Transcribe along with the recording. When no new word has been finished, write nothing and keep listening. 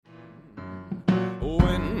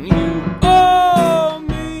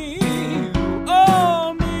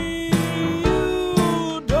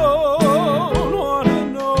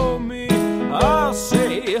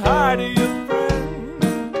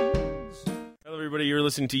everybody. You're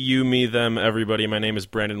listening to You, Me, Them, Everybody. My name is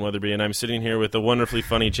Brandon Weatherby, and I'm sitting here with the wonderfully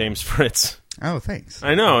funny James Fritz. Oh, thanks.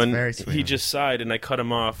 I know, That's and very sweet. he just sighed, and I cut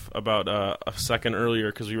him off about a second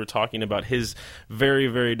earlier because we were talking about his very,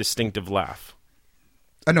 very distinctive laugh.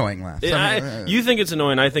 Annoying laugh. You think it's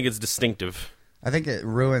annoying. I think it's distinctive. I think it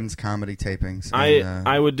ruins comedy tapings.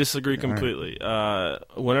 I would disagree completely.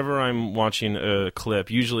 Whenever I'm watching a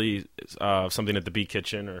clip, usually something at the Beat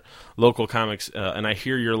Kitchen or local comics, and I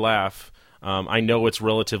hear your laugh, I know it's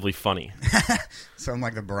relatively funny. So I'm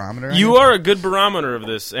like the barometer? You are a good barometer of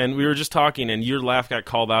this, and we were just talking, and your laugh got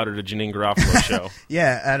called out at a Janine Garofalo show.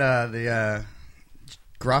 Yeah, at the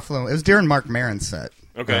Garofalo. It was during Mark Maron's set.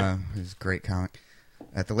 Okay. He's a great comic.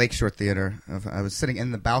 At the Lakeshore Theater. I was sitting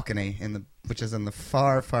in the balcony, which is in the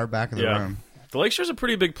far, far back of the room. The Lakeshore's a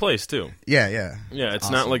pretty big place, too. Yeah, yeah. Yeah, it's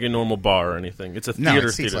awesome. not like a normal bar or anything. It's a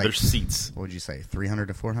theater. There's seats. What would you say, 300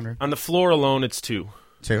 to 400? On the floor alone, it's 2.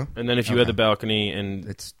 2? And then if you had the balcony and...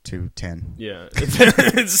 It's 210. Yeah.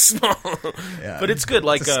 It's small. Yeah. But it's good.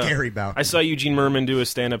 Like, it's a scary balcony. I saw Eugene Merman do a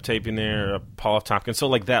stand-up taping there, Paul F. Tompkins. So,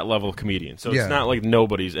 like, that level of comedian. So Yeah. it's not like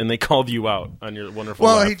nobody's. And they called you out on your wonderful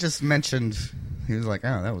Well, laugh. he just mentioned... He was like,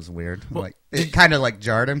 oh, that was weird. Like it kind of like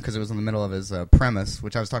jarred him because it was in the middle of his premise,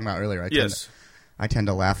 which I was talking about earlier. I tend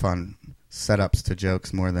to laugh on setups to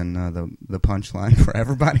jokes more than the punchline for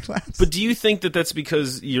everybody laughs. But do you think that that's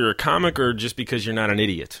because you're a comic or just because you're not an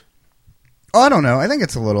idiot? Oh, I don't know. I think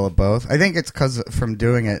it's a little of both. I think it's because from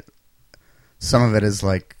doing it, some of it is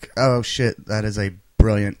like, oh, shit, that is a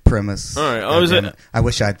brilliant premise. All right. I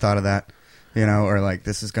wish I'd thought of that. You know, or like,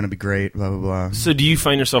 this is going to be great, blah, blah, blah. So do you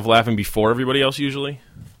find yourself laughing before everybody else usually?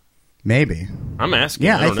 Maybe. I'm asking.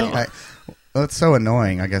 Yeah, I don't know. Well, it's so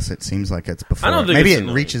annoying. I guess it seems like it's before. I don't think Maybe it's it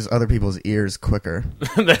annoying. reaches other people's ears quicker.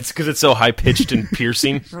 That's because it's so high-pitched and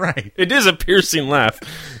piercing. Right. It is a piercing laugh.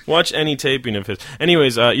 Watch any taping of his.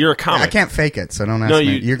 Anyways, you're a comic. I can't fake it, so don't ask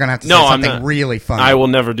me. You're going to have to say I'm something not. really funny. I will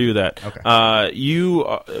never do that. Okay.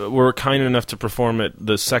 You were kind enough to perform at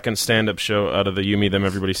the second stand-up show out of the You, Me, Them,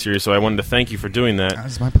 Everybody series, so I wanted to thank you for doing that. That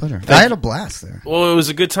was my pleasure. I had a blast there. Well, it was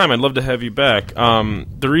a good time. I'd love to have you back.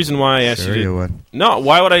 The reason why I asked Sure you to... you would. No,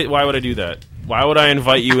 why would I do that? Why would I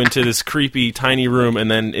invite you into this creepy, tiny room and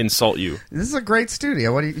then insult you? This is a great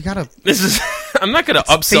studio. What do you got to... This is... I'm not going to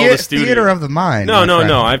upsell the studio. Theater of the mind.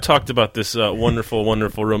 No. I've talked about this wonderful,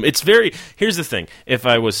 wonderful room. It's very... Here's the thing. If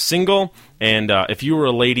I was single and if you were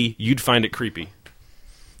a lady, you'd find it creepy.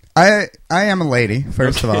 I am a lady,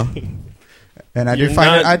 first of all. And I do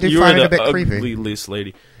find it a bit creepy. Ugliest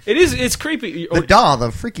lady. It is. It's creepy.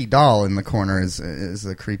 The freaky doll in the corner is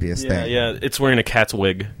the creepiest thing. Yeah. It's wearing a cat's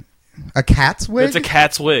wig. A cat's wig? It's a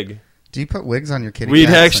cat's wig. Do you put wigs on your kitty We'd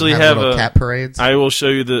cats actually and have little a cat parades? I will show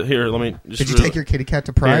you the... Here, let me... Did you take your kitty cat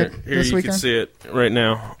to Pride here this you weekend? can see it right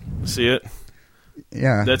now. See it?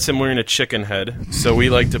 Yeah. That's him wearing a chicken head. So we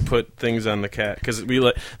like to put things on the cat because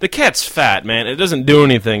the cat's fat, man. It doesn't do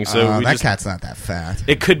anything. So cat's not that fat.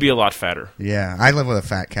 It could be a lot fatter. Yeah, I live with a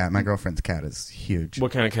fat cat. My girlfriend's cat is huge.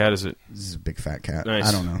 What kind of cat is it? This is a big fat cat. Nice.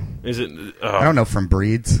 I don't know. Is it? I don't know from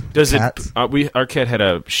breeds. Does cats. it? Our cat had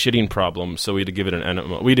a shitting problem, so we had to give it an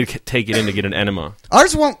enema. We had to take it in to get an enema.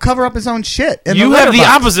 Ours won't cover up his own shit. You have the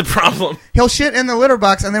opposite problem. He'll shit in the litter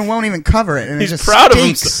box and then won't even cover it. And He's it just proud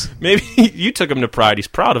stinks. of himself. Maybe you took him to Pride. He's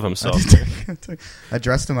proud of himself. I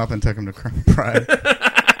dressed him up and took him to Pride.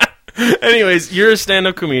 Anyways, you're a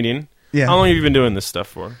stand-up comedian. Yeah. How long have you been doing this stuff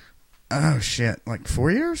for? Oh shit! Like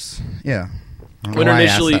 4 years? Yeah. I don't When know why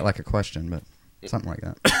initially- I asked that like a question, but something like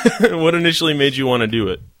that. What initially made you want to do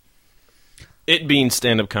it? It being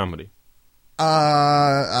stand-up comedy.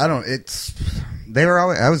 I don't.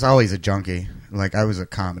 I was always a junkie. Like I was a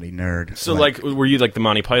comedy nerd. So, were you like the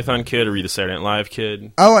Monty Python kid, or were you the Saturday Night Live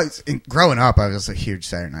kid? Oh, growing up, I was a huge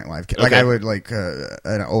Saturday Night Live kid. Like Okay. I would like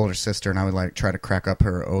an older sister, and I would like try to crack up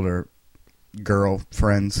her older girl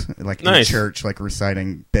friends, like Nice. in church, like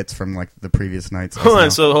reciting bits from like the previous nights. Hold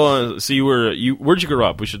on. So where'd you grow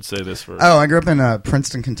up? We should say this first. Oh, I grew up in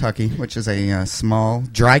Princeton, Kentucky, which is a small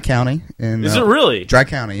dry county. Is it really? Dry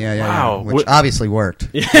county? Yeah. Wow. Which obviously worked.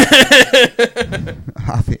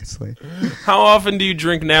 Obviously. How often do you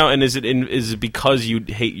drink now? And is it because you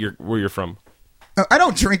hate where you're from? I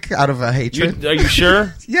don't drink out of a hatred. Are you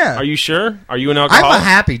sure? Yeah. Are you sure? Are you an alcoholic? I'm a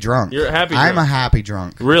happy drunk. You're a happy drunk. I'm a happy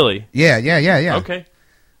drunk. Really? Yeah. Okay.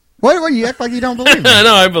 What? You act like you don't believe me?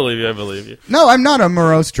 No, I believe you. No, I'm not a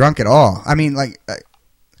morose drunk at all. I mean, like,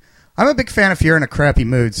 I'm a big fan if you're in a crappy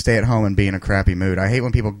mood, stay at home and be in a crappy mood. I hate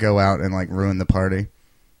when people go out and, like, ruin the party.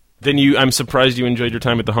 Then I'm surprised you enjoyed your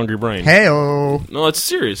time at the Hungry Brain. Hey-o. No, it's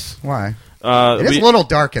serious. Why? It is a little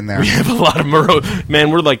dark in there. We have a lot of Man,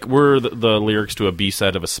 we're the lyrics to a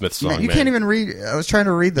B-side of a Smith song. Man, you can't even read. I was trying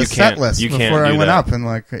to read the set list before I went up, and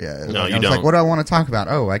I was like, what do I want to talk about?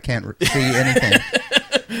 Oh, I can't see anything.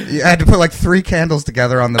 I had to put like 3 candles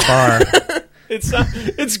together on the bar.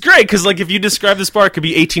 It's great because like if you describe this bar, it could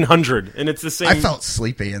be 1800, and it's the same. I felt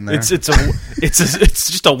sleepy in there. It's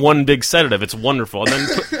just a one big sedative. It's wonderful, and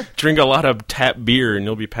then drink a lot of tap beer, and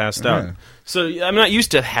you'll be passed out. So I'm not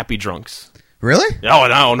used to happy drunks. Really? Oh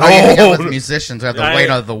no! Oh, with musicians who have the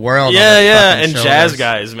weight of the world. Yeah, and jazz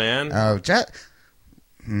guys, man. Oh, jazz.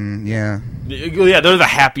 Yeah. Yeah, they're the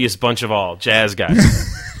happiest bunch of all, jazz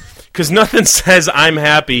guys. Because nothing says I'm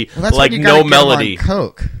happy like no melody.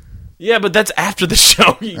 Coke. Yeah, but that's after the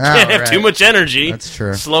show. You can't have too much energy. That's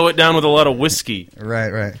true. Slow it down with a lot of whiskey.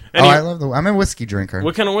 Right. I'm a whiskey drinker.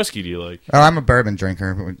 What kind of whiskey do you like? Oh, I'm a bourbon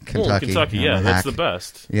drinker. Kentucky. Kentucky, that's the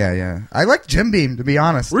best. Yeah. I like Jim Beam, to be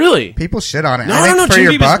honest. Really? People shit on it. No, for Jim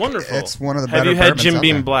your Beam buck, is wonderful. It's one of the better bourbons. Have you had bourbons Jim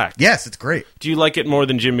Beam there. Black? Yes, it's great. Do you like it more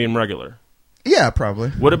than Jim Beam regular? Yeah, probably.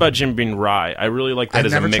 What about Jim Beam Rye? I really like that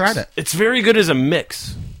as a mix. I've never tried it. It's very good as a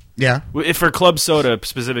mix. Yeah. If for club soda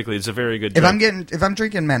specifically, it's a very good drink. If I'm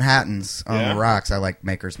drinking Manhattans on the rocks, I like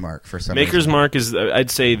Maker's Mark for some Maker's reason. Mark is,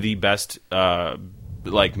 I'd say, the best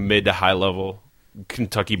like mid to high level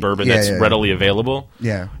Kentucky bourbon that's readily available.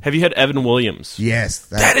 Yeah. Have you had Evan Williams? Yes.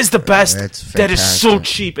 That is the best. That is so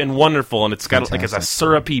cheap and wonderful, and it's got like a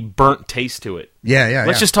syrupy, burnt taste to it. Yeah.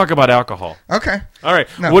 Let's just talk about alcohol. Okay. All right.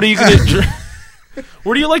 No. What are you going to drink?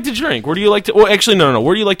 Where do you like to drink? Where do you like to... Well, actually, no.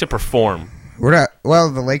 Where do you like to perform?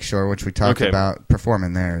 The Lakeshore, which we talked about,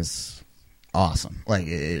 performing there is awesome. Like,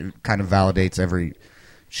 it kind of validates every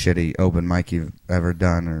shitty open mic you've ever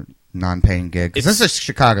done or non-paying gig. Because this is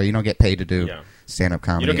Chicago. You don't get paid to do stand-up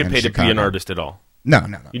comedy. You don't get paid to be an artist at all. No.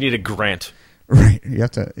 You need a grant. Right. You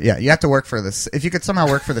have to work for this. If you could somehow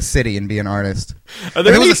work for the city and be an artist. If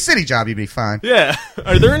it was a city job, you'd be fine. Yeah.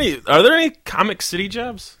 Are there any comic city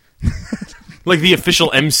jobs? Like the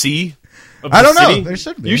official MC? I don't know. There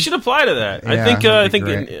should be. You should apply to that. Yeah, I think.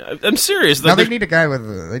 I'm serious. No, they need a guy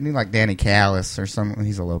they need like Danny Callis or something.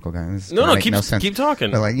 He's a local guy. Keep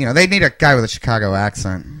talking. But they need a guy with a Chicago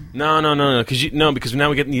accent. No. Because now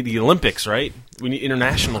we get the Olympics, right? We need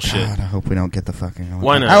international shit. God, I hope we don't get the fucking Olympics.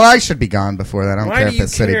 Why not? I should be gone before that. I don't care if the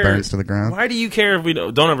city burns to the ground. Why do you care if we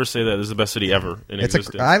don't ever say that? This is the best city ever in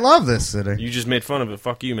existence. I love this city. You just made fun of it.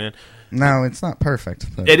 Fuck you, man. No, it's not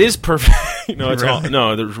perfect. But. It is perfect. It's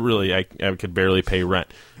really? There's really I could barely pay rent.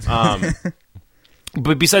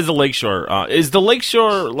 But besides the Lakeshore, is the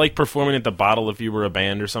Lakeshore like performing at the Bottle if you were a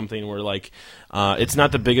band or something? Where like it's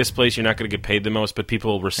not the biggest place, you're not going to get paid the most, but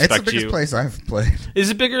people respect you. It's the biggest place I've played. Is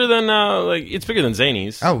it bigger than it's bigger than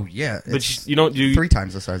Zany's? Oh yeah, but you don't do 3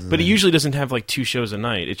 times the size. But it usually doesn't have like 2 shows a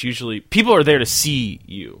night. It's usually people are there to see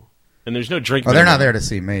you, and there's no drink. Oh, they're not there to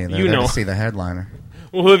see me. They're there to see the headliner.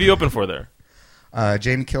 Well, who have you opened for there?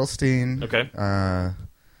 Jamie Kilstein. Okay.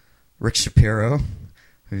 Rick Shapiro,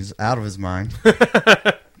 who's out of his mind.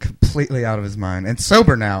 Completely out of his mind. And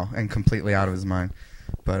sober now and completely out of his mind.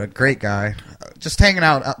 But a great guy. Just hanging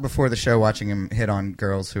out before the show, watching him hit on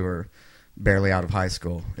girls who are barely out of high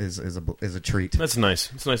school is a treat. That's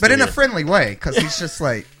nice. It's nice, but in a friendly way, because he's just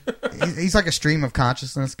like he's like a stream of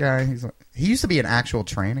consciousness guy. He used to be an actual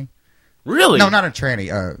tranny. Really? No, not a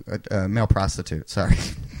tranny. A male prostitute. Sorry.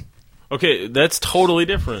 Okay, that's totally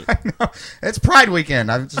different. I know. It's Pride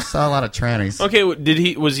weekend. I just saw a lot of trannies. Okay,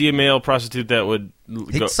 was he a male prostitute that would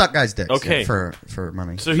He'd suck guys' dicks. Okay. For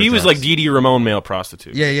money. So he was like Dee Dee Ramone male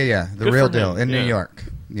prostitute. Yeah. The Good real for deal him. in New York.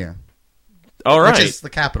 Yeah. All right. Which is the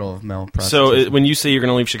capital of male prostitution. So when you say you're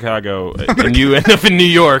going to leave Chicago and you end up in New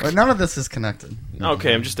York. But none of this is connected.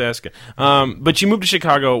 Okay, I'm just asking. But you moved to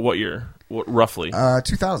Chicago what year, roughly?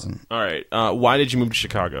 2000. All right. Why did you move to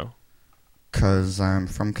Chicago? Because I'm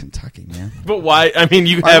from Kentucky, man. But why? I mean,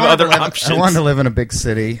 you have other options. I wanted to live in a big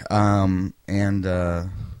city, and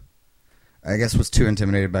I guess was too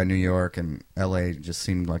intimidated by New York, and L.A. just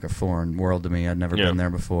seemed like a foreign world to me. I'd never been there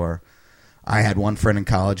before. I had one friend in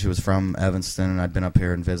college who was from Evanston, and I'd been up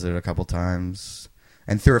here and visited a couple times.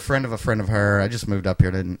 And through a friend of her, I just moved up here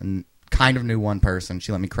and kind of knew one person.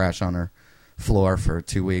 She let me crash on her floor for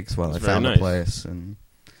 2 weeks while I found a place. And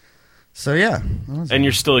so, yeah. And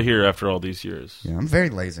you're still here after all these years. Yeah, I'm very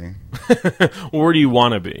lazy. Where do you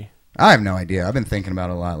want to be? I have no idea. I've been thinking about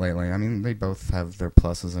it a lot lately. I mean, they both have their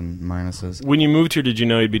pluses and minuses. When you moved here, did you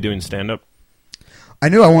know you'd be doing stand-up? I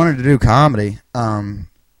knew I wanted to do comedy,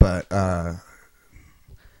 but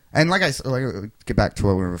and like get back to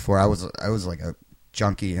what we were before. I was like a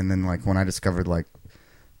junkie, and then like when I discovered like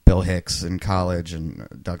Bill Hicks in college and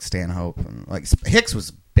Doug Stanhope. And, like, Hicks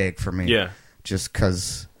was big for me. Yeah. Just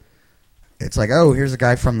because it's like, oh, here's a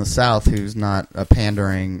guy from the South who's not a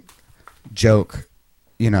pandering joke,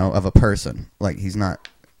 of a person. Like, he's not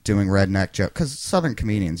doing redneck joke. Because Southern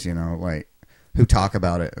comedians, like, who talk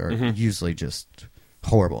about it are usually just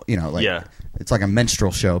horrible. It's like a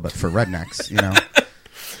minstrel show, but for rednecks,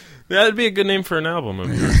 That'd be a good name for an album.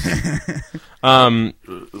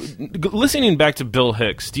 Listening back to Bill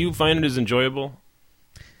Hicks, do you find it as enjoyable?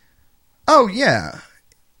 Oh, yeah.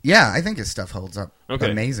 Yeah, I think his stuff holds up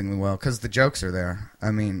amazingly well because the jokes are there.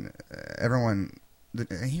 I mean,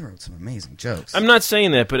 he wrote some amazing jokes. I'm not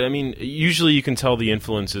saying that, but I mean, usually you can tell the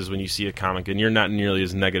influences when you see a comic, and you're not nearly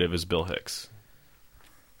as negative as Bill Hicks.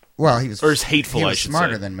 Well, he was... Or as hateful, he I was should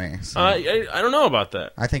smarter say. than me. So. I don't know about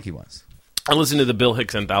that. I think he was. I listened to the Bill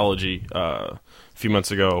Hicks anthology a few months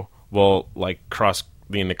ago cross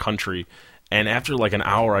being the country, and after like an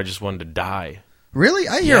hour, I just wanted to die. Really?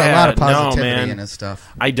 I hear a lot of positivity in his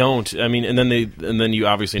stuff. I don't. I mean, and then you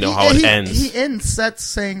obviously know how it ends. He ends sets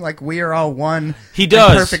saying like we are all one. He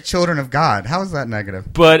does. Perfect children of God. How is that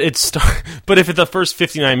negative? But but if the first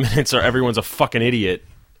 59 minutes are everyone's a fucking idiot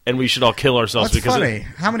and we should all kill ourselves because funny.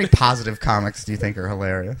 How many positive comics do you think are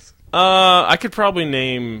hilarious? I could probably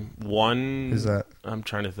name one. Who's that? I'm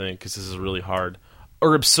trying to think because this is really hard.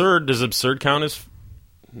 Or Absurd. Does Absurd count as?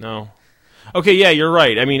 No. Okay, yeah, you're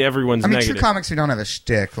right. I mean, everyone's negative. True comics who don't have a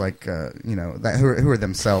shtick, like, who are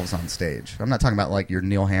themselves on stage. I'm not talking about, like, your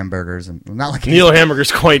Neil Hamburgers. And not like Neil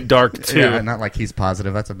Hamburger's quite dark, too. Yeah, not like he's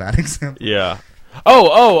positive. That's a bad example. Yeah.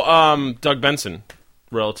 Doug Benson.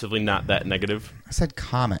 Relatively not that negative. I said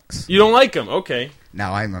comics. You don't like him? Okay.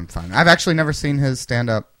 No, I'm fine. I've actually never seen his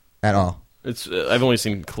stand-up at all. I've only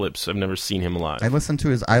seen clips. I've never seen him live. I listened to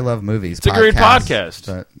his I Love Movies podcast. It's a great podcast.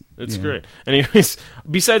 But, it's great. Anyways,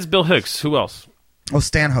 besides Bill Hicks, who else? Well,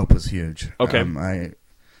 Stanhope was huge. Okay. I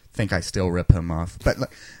think I still rip him off. But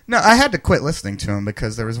no, I had to quit listening to him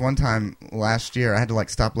because there was one time last year I had to like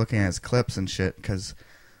stop looking at his clips and shit because,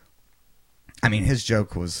 I mean, his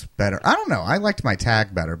joke was better. I don't know. I liked my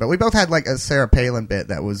tag better. But we both had like a Sarah Palin bit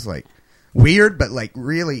that was like weird but like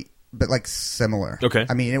really, but like similar. Okay.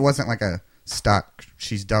 I mean, it wasn't like a stuck.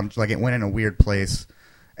 She's dumb. Like it went in a weird place,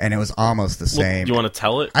 and it was almost the same. Do you want to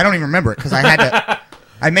tell it? I don't even remember it because I had to.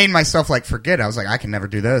 I made myself like forget. I was like, I can never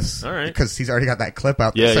do this. All right, because he's already got that clip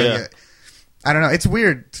out. Yeah, so, yeah. I don't know. It's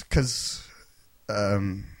weird because,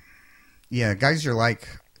 guys you're like,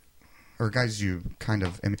 or guys you kind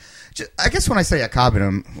of. I guess when I say I copied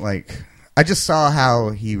him, like I just saw how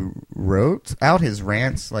he wrote out his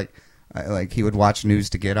rants. Like he would watch news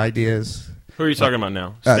to get ideas. Who are you talking about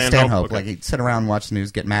now? Stanhope. Okay. Like he'd sit around and watch the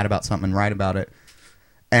news, get mad about something, and write about it.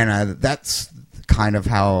 And that's kind of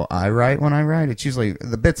how I write when I write. It's usually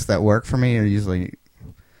the bits that work for me are usually.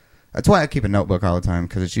 That's why I keep a notebook all the time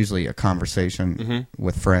because it's usually a conversation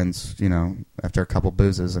with friends. After a couple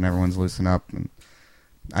boozes and everyone's loosened up, and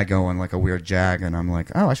I go on like a weird jag, and I'm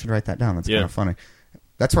like, oh, I should write that down. That's kind of funny.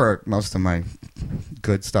 That's where most of my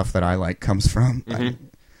good stuff that I like comes from.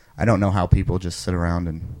 I don't know how people just sit around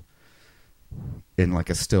and in like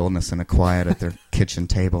a stillness and a quiet at their kitchen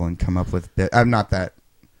table and come up with I'm not that.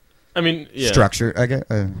 I mean, structure. I get.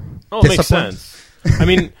 It makes sense. I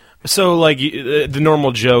mean, so like the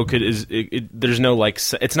normal joke is there's no like.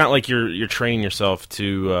 It's not like you're training yourself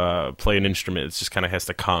to play an instrument. It just kind of has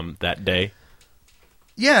to come that day.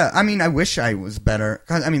 Yeah, I mean, I wish I was better.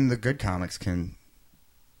 I mean, the good comics can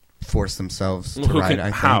force themselves to write. I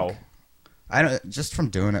think. How? I don't just from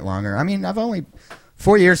doing it longer. I mean, I've only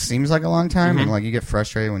 4 years seems like a long time, and like you get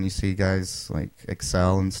frustrated when you see guys like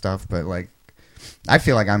excel and stuff. But like, I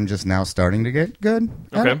feel like I'm just now starting to get good.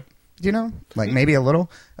 Okay, like maybe a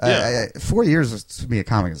little. 4 years to be a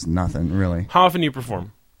comic is nothing really. How often do you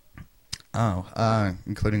perform? Oh,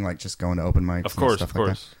 including like just going to open mics. Of course, and stuff of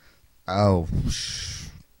course. Like that. Oh,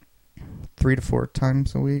 3 to 4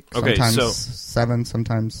 times a week. Okay, sometimes 7,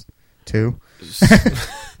 sometimes 2.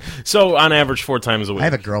 So on average 4 times a week. I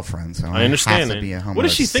have a girlfriend, so I understand. Have to be at home. What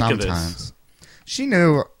does she think sometimes. of this? She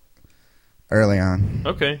knew early on.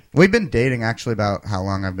 Okay. We've been dating actually about how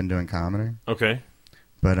long I've been doing comedy. Okay.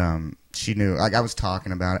 But she knew. Like I was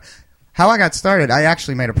talking about it. How I got started, I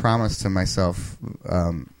actually made a promise to myself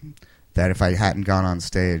that if I hadn't gone on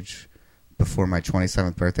stage before my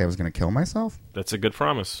 27th birthday, I was going to kill myself. That's a good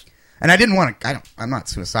promise. And I didn't want to. I'm not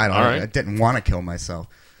suicidal. All right. I didn't want to kill myself.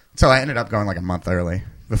 So I ended up going like a month early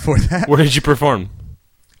before that. Where did you perform?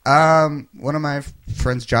 One of my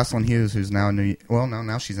friends, Jocelyn Hughes, who's now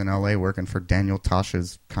now she's in L.A. working for Daniel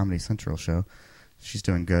Tosh's Comedy Central show. She's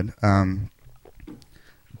doing good.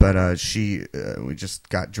 But we just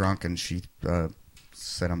got drunk and she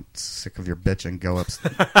said, I'm sick of your bitching. Go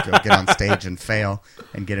get on stage and fail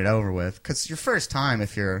and get it over with. Because your first time,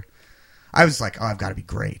 I was like, oh, I've got to be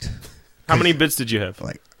great. How many bits did you have?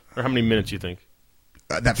 Or how many minutes you think?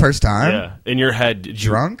 That first time? Yeah. In your head, did you...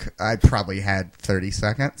 Drunk? I probably had 30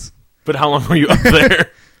 seconds. But how long were you up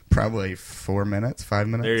there? Probably 4 minutes, 5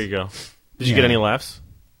 minutes. There you go. Did you get any laughs?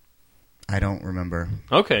 I don't remember.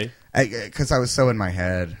 Okay. Because I was so in my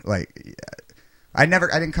head. Like, I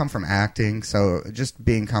didn't come from acting, so just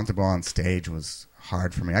being comfortable on stage was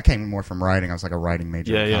hard for me. I came more from writing. I was like a writing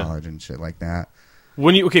major in college and shit like that.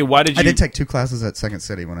 Why did you... I did take 2 classes at Second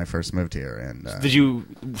City when I first moved here. And did you...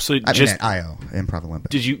 So just at IO, Improv Olympic.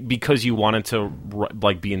 Did you... Because you wanted to,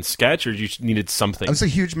 like, be in sketch, or you needed something? I was a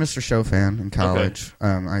huge Mr. Show fan in college.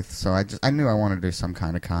 Okay. I knew I wanted to do some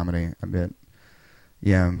kind of comedy a bit.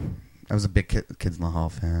 Yeah. I was a big Kids in the Hall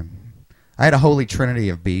fan. I had a holy trinity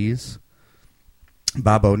of bees.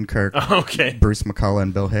 Bob Odenkirk, okay, Bruce McCullough,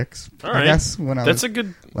 and Bill Hicks. All right. I guess when I was a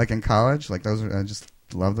good... Like in college, like those I just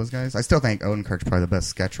love those guys. I still think Odenkirk's probably the best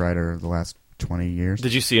sketch writer of the last 20 years.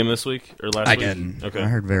 Did you see him this week or last week? I didn't. Okay. I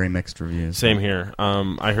heard very mixed reviews. Same here.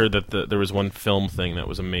 I heard that there was one film thing that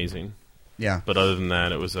was amazing. Yeah. But other than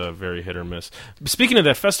that, it was a very hit or miss. Speaking of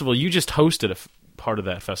that festival, you just hosted part of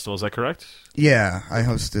that festival. Is that correct? Yeah, I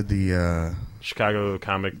hosted the Chicago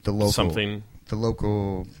Comic something. The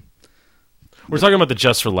local. We're talking about the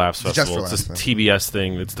Just for Laughs festival. Just for it's this Laughs TBS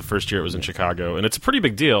thing. It's the first year it was in Chicago, and it's a pretty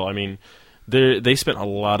big deal. I mean, they spent a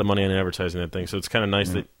lot of money on advertising that thing, so it's kind of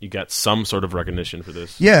nice that you got some sort of recognition for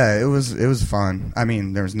this. Yeah, it was fun. I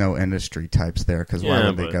mean, there was no industry types there because why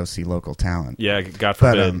would they go see local talent? Yeah, God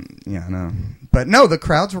forbid. No. But no, the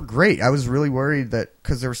crowds were great. I was really worried that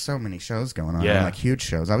because there were so many shows going on, like huge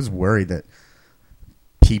shows. I was worried that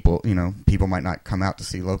people might not come out to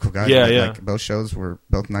see local guys. Like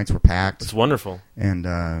both nights were packed. It's wonderful, and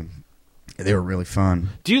they were really fun.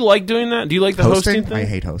 Do you like doing that? Do you like the hosting thing? I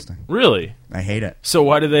hate hosting. Really? I hate it. So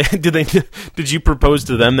why did you propose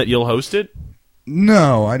to them that you'll host it?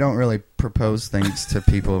 No, I don't really propose things to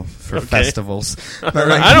people for festivals. But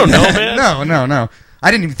I don't know, man. No. I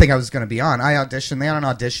didn't even think I was going to be on. I auditioned. They had an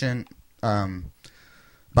audition.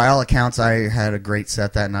 By all accounts, I had a great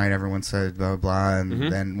set that night. Everyone said blah, blah, blah.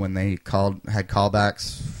 And then when they had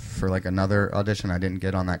callbacks for like another audition, I didn't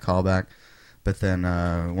get on that callback. But then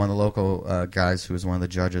one of the local guys who was one of the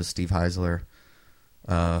judges, Steve Heisler,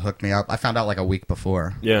 hooked me up. I found out like a week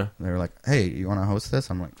before. Yeah. They were like, hey, you want to host this?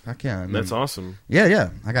 I'm like, heck yeah. And that's awesome. Yeah.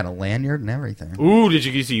 I got a lanyard and everything. Ooh, did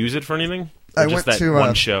you get to use it for anything? Or I just went that to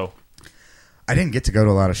one show? I didn't get to go to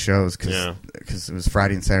a lot of shows because it was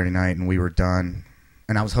Friday and Saturday night and we were done.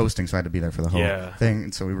 And I was hosting, so I had to be there for the whole thing.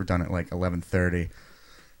 And so we were done at like 11:30.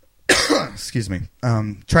 Excuse me.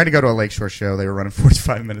 Tried to go to a Lakeshore show. They were running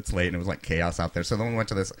 45 minutes late, and it was like chaos out there. So then we went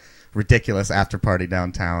to this ridiculous after party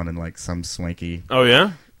downtown in like some swanky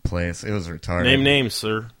place. It was retarded. Name names,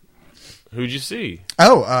 sir. Who'd you see?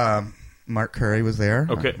 Mark Curry was there.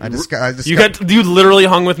 Okay. You literally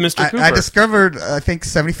hung with Mr. Cooper. I discovered, I think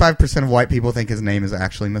 75% of white people think his name is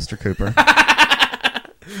actually Mr. Cooper.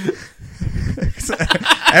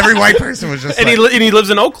 Every white person was just and he lives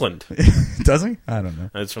in Oakland. Does he? I don't know.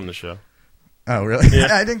 That's from the show. Oh, really? Yeah.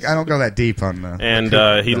 I don't go that deep on the... And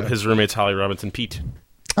his roommate's Holly Robinson Pete.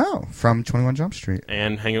 Oh, from 21 Jump Street.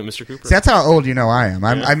 And hang out with Mr. Cooper. See, that's how old I am.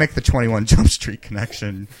 I make the 21 Jump Street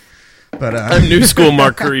connection. But I'm a new school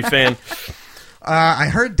Mark Curry fan. I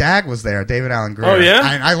heard Dag was there, David Alan Grier. Oh,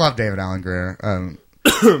 yeah? I love David Alan Grier.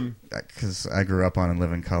 Because I grew up on In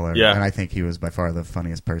Living Color. Yeah. And I think he was by far the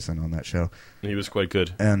funniest person on that show. He was quite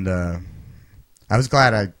good. And I was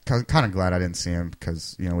kind of glad I didn't see him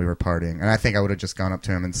because, we were partying. And I think I would have just gone up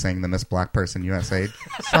to him and sang the Miss Black Person USA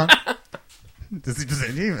song. That's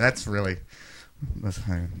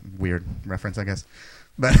a weird reference, I guess.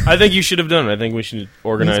 But I think you should have done it. I think we should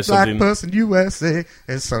organize something. Black Person USA.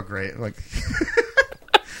 It's so great. Like,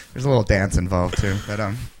 there's a little dance involved, too.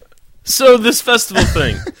 But, So this festival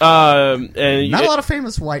thing, and not a lot of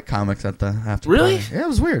famous white comics at the after really? Party. Yeah, it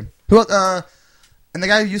was weird. And the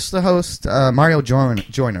guy who used to host Mario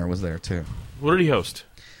Joyner was there too. What did he host?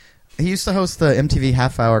 He used to host the MTV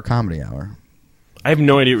Half Hour Comedy Hour. I have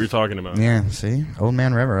no idea what you're talking about. Yeah, see, old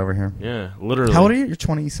man River over here. Yeah, literally. How old are you? You're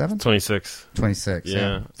 27. 26. 26.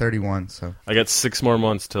 Yeah. 31. So I got 6 more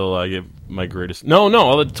months till I get my greatest. No,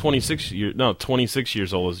 all the 26 years. No, 26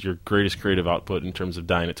 years old is your greatest creative output in terms of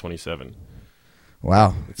dying at 27.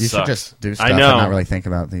 Wow, you should just do stuff and not really think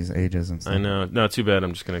about these ages and stuff. I know. No, too bad.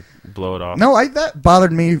 I'm just gonna blow it off. No, that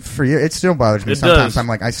bothered me for you. It still bothers me sometimes. I'm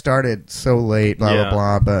like, I started so late, blah blah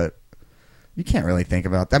blah, but you can't really think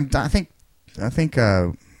about them. I think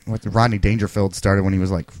what Rodney Dangerfield started when he was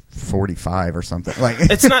like 45 or something. Like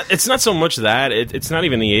it's not so much that it's not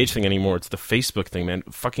even the age thing anymore. It's the Facebook thing, man.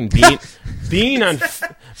 Fucking being on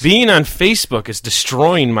Facebook is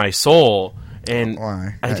destroying my soul. And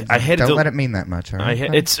why? I had don't to let it mean that much. Right?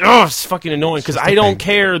 It's fucking annoying because I don't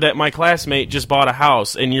care that my classmate just bought a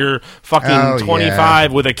house and you're fucking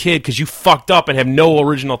 25 with a kid because you fucked up and have no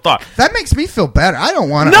original thought. That makes me feel better. I don't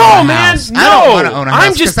want to own a house. No, I don't want to own a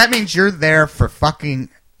house because that means you're there for fucking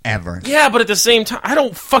ever. Yeah, but at the same time, I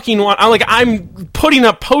don't fucking want. I'm putting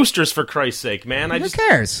up posters for Christ's sake, man. Who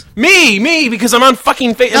cares? Me, because I'm on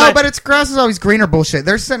fucking Facebook. No, but it's grass is always greener bullshit.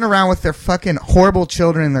 They're sitting around with their fucking horrible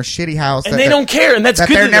children in their shitty house, and they don't care, and that's that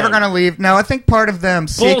good. They're never going to leave. No, I think part of them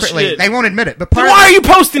secretly they won't admit it, but why are you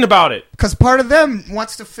posting about it? Because part of them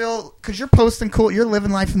wants to feel because you're posting cool. You're living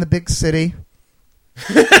life in the big city.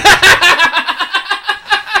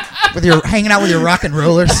 With your hanging out with your rock and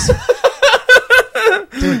rollers.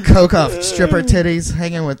 Doing coke off stripper titties,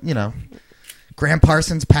 hanging with, Graham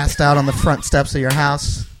Parsons passed out on the front steps of your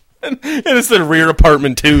house. And it's the rear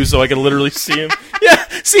apartment too, so I can literally see him. Yeah,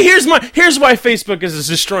 see, here's why Facebook is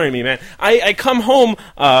destroying me, man. I come home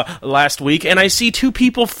last week and I see two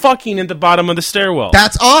people fucking at the bottom of the stairwell.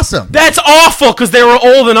 That's awesome. That's awful because they were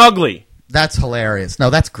old and ugly. That's hilarious. No,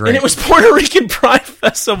 that's great. And it was Puerto Rican Pride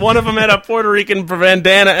Fest, so one of them had a Puerto Rican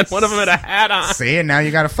bandana and one of them had a hat on. See, and now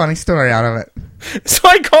you got a funny story out of it. So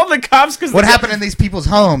I called the cops because what happened in these people's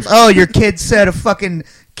homes? Oh, your kid said a fucking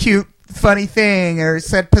cute, funny thing, or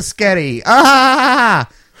said Paschetti.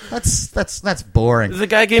 That's boring. The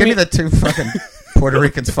guy gave me the two fucking Puerto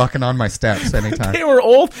Ricans fucking on my steps anytime. They were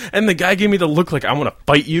old, and the guy gave me the look like I want to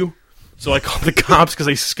fight you. So I called the cops because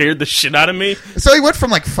they scared the shit out of me. So he went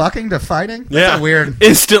from like fucking to fighting? That's weird.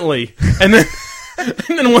 Instantly. And then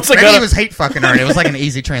once I got he was hate fucking her. It was like an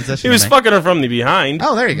easy transition. He was fucking her from the behind.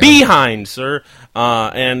 Oh, there you go. Behind, sir.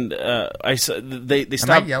 I said they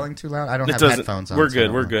stopped. Am I yelling too loud? I don't have headphones on. We're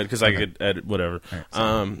good because I could edit whatever. Right,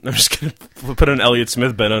 I'm just gonna put an Elliott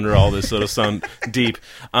Smith bed under all this so it'll sound deep.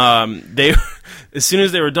 They as soon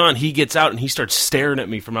as they were done, he gets out and he starts staring at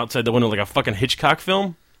me from outside the window like a fucking Hitchcock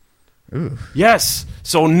film. Ooh. Yes.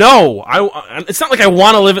 So no, it's not like I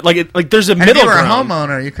want to live it like there's a middle ground. If you were a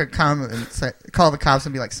homeowner, you could come and call the cops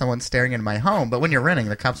and be like, "Someone's staring into my home." But when you're renting,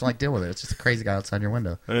 the cops don't like deal with it. It's just a crazy guy outside your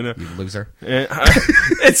window. I know. You loser.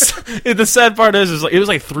 The sad part is like it was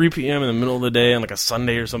like 3 p.m. in the middle of the day on like a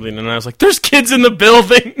Sunday or something, and I was like, "There's kids in the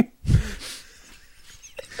building."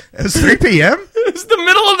 It was 3 p.m.? It's the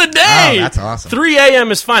middle of the day. Oh, that's awesome. 3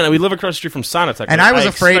 a.m. is fine. We live across the street from Sonotech. And I was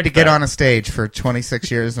afraid to get on a stage for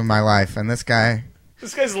 26 years of my life, and this guy's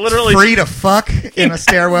literally free to fuck in a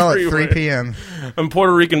stairwell at 3 p.m. on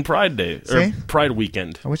Puerto Rican Pride Day. See? Or Pride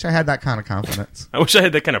Weekend. I wish I had that kind of confidence. I wish I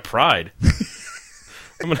had that kind of pride.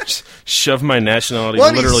 I'm going to shove my nationality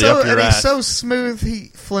literally up your ass. He's so smooth, he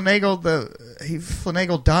finagled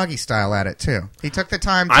doggy style at it, too. He took the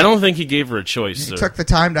time to... I don't think he gave her a choice, He took the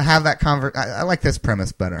time to have that I like this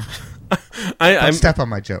premise better. I'm step on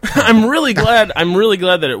my joke. I'm really glad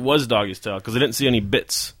that it was doggy style, because I didn't see any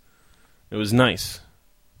bits. It was nice.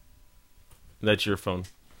 That's your phone.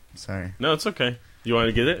 Sorry. No, it's okay. You want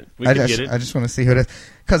to get it? We can get it. I just want to see who it is.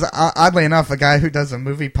 Because oddly enough, a guy who does a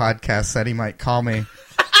movie podcast said he might call me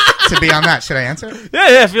to be on that. Should I answer?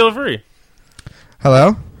 Yeah, feel free.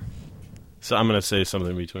 Hello? So I'm going to say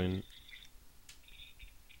something in between.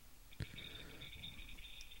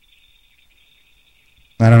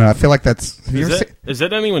 I don't know. I feel like that's... Is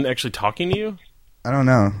that anyone actually talking to you? I don't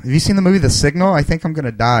know. Have you seen the movie The Signal? I think I'm going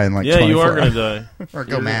to die in like 24 you are going to die. Or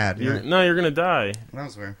go mad. No, you're going to die. That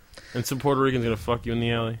was weird. And some Puerto Rican's going to fuck you in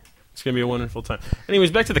the alley. It's going to be a wonderful time.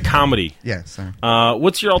 Anyways, back to the comedy. Yeah, sorry.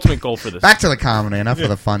 What's your ultimate goal for this? Back to the comedy. Enough of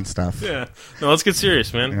the fun stuff. Yeah. No, let's get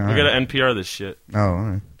serious, man. We got to NPR this shit. Oh, all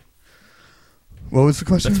right. What was the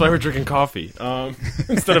question? That's why we're drinking coffee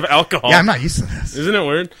instead of alcohol. Yeah, I'm not used to this. Isn't it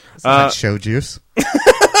weird? It's like show juice.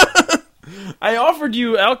 I offered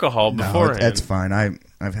you alcohol beforehand. No, it's fine.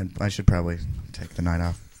 I should probably take the night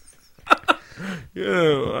off. Yeah,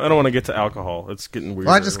 I don't want to get to alcohol. It's getting weird.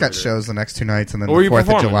 Well, I just got shows the next 2 nights, and then the the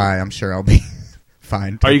 4th of July, I'm sure I'll be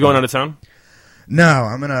fine. Are you going out of town? No,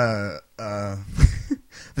 I'm in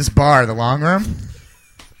this bar, the Long Room.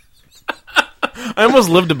 I almost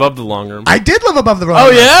lived above the Long Room. I did live above the Long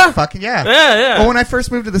Room. Oh, yeah? Fucking yeah. Yeah. Well, when I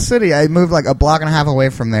first moved to the city, I moved like a block and a half away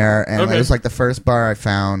from there, and it was like the first bar I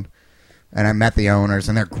found. And I met the owners,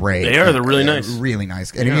 and they're great. They're really nice. Really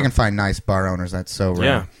nice. And if you can find nice bar owners, that's so rare.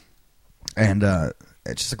 Yeah. And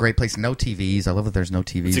it's just a great place. No TVs. I love that there's no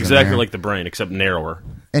TVs. It's exactly like the Brain, except narrower.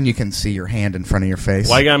 And you can see your hand in front of your face.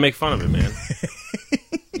 Why you gotta make fun of it, man?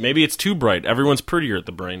 Maybe it's too bright. Everyone's prettier at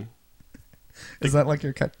the Brain. Is that like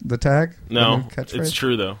your the tag? No, it's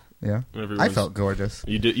true though. Yeah, I felt gorgeous.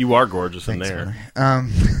 You did. You are gorgeous. Thanks, in there. I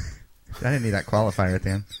didn't need that qualifier at the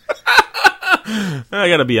end. I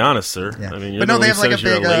got to be honest, sir. Yeah. I mean, but no, they have like a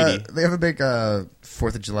big. They have a big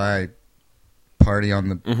 4th of July party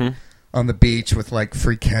on the beach with like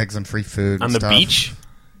free kegs and free food. On the beach?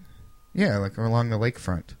 Yeah, like along the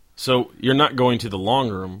lakefront. So you're not going to the long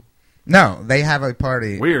room? No, they have a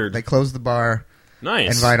party. Weird. They close the bar.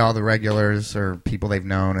 Nice. Invite all the regulars or people they've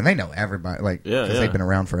known, and they know everybody. Like, because they've been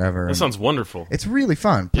around forever. That sounds wonderful. It's really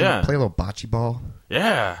fun. Play a little bocce ball.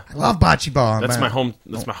 Yeah, I love bocce ball. That's my home.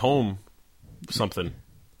 That's my home. Something.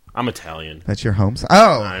 I'm Italian. That's your home?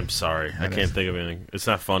 Oh, I'm sorry. I can't think of anything. It's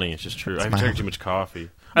not funny. It's just true. I've drank too much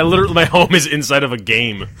coffee. My home is inside of a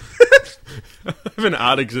game. I have an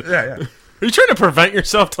odd existence. Yeah. Are you trying to prevent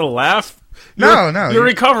yourself to laugh? No. Your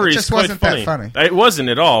recovery just is quite wasn't that funny. It wasn't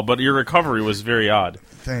at all, but your recovery was very odd.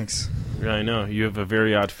 Thanks. Yeah, I know. You have a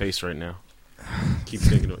very odd face right now. Keep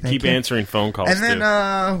thinking. Keep answering phone calls. And then,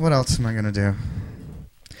 what else am I going to do?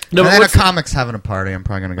 No, and then a comic's having a party. I'm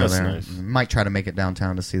probably going to go there. Nice. Might try to make it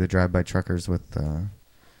downtown to see the Drive-By Truckers with,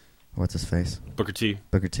 what's his face? Booker T.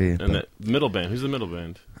 And the middle band. Who's the middle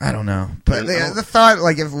band? I don't know. But the thought,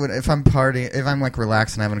 like, if I'm partying, if I'm, like,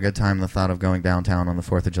 relaxing, having a good time, the thought of going downtown on the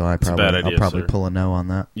 4th of July, I'll probably pull a no on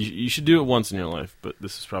that. You should do it once in your life, but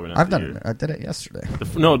this is probably not I've done it. I did it yesterday. The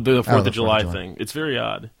 4th of July thing. It's very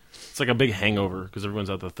odd. It's like a big hangover because everyone's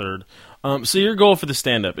out the 3rd. So your goal for the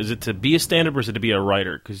stand-up, is it to be a stand-up or is it to be a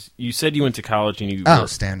writer? Because you said you went to college and you...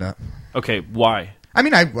 stand-up. Okay, why? I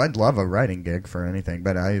mean, I'd love a writing gig for anything,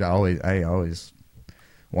 but I always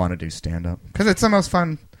want to do stand-up. Because it's the most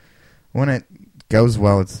fun... When it goes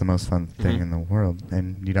well, it's the most fun thing in the world.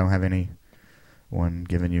 And you don't have anyone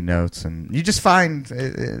giving you notes. And you just find...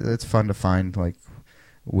 It's fun to find, like,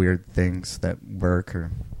 weird things that work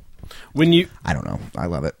or... I don't know. I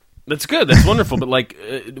love it. That's good. That's wonderful. But like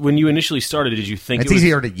when you initially started, did you think it's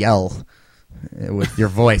easier to yell with your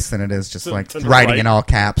voice than it is just like writing in all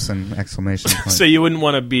caps and exclamation points? So you wouldn't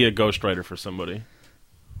want to be a ghostwriter for somebody?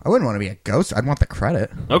 I wouldn't want to be a ghost. I'd want the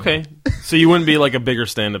credit. Okay. So you wouldn't be like a bigger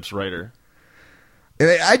stand-ups writer?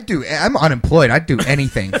 I'm unemployed. I'd do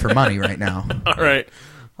anything for money right now. All right.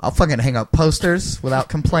 I'll fucking hang up posters without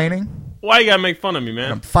complaining. Why you gotta make fun of me,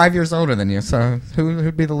 man? I'm 5 years older than you, so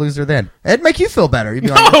who'd be the loser then? It'd make you feel better. You'd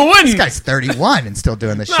be like, no, it wouldn't. This guy's 31 and still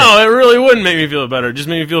doing this shit. No, it really wouldn't make me feel better. It just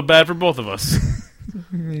made me feel bad for both of us.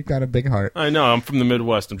 You got a big heart. I know. I'm from the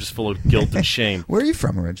Midwest. I'm just full of guilt and shame. Where are you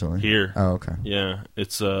from originally? Here. Oh, okay. Yeah,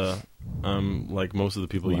 it's like most of the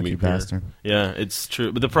people Lucky you meet bastard. Here. Yeah, it's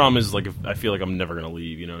true. But the problem is, like, I feel like I'm never gonna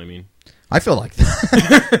leave. You know what I mean? I feel like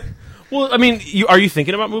that. Well, I mean, are you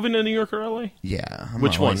thinking about moving to New York or LA? Yeah.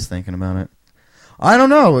 Which one? Thinking about it. I don't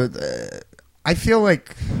know. I feel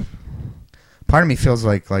like part of me feels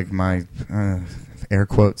like my air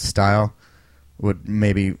quote style would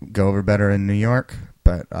maybe go over better in New York,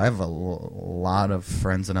 but I have a lot of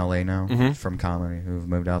friends in LA now from comedy who've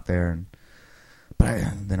moved out there,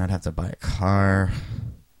 then I'd have to buy a car.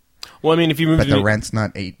 Well, I mean, if you move, but the rent's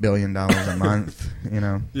not $8 billion a month, you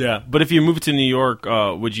know. Yeah, but if you move to New York,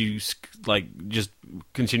 would you like just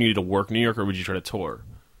continue to work New York, or would you try to tour?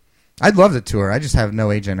 I'd love to tour. I just have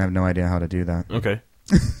no agent. I have no idea how to do that. Okay.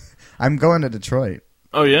 I'm going to Detroit.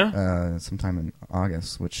 Oh, yeah? Sometime in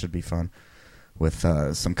August, which should be fun, with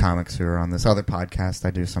some comics who are on this other podcast I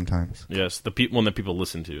do sometimes. Yes, the one that people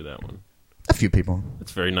listen to, that one. A few people.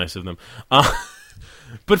 That's very nice of them.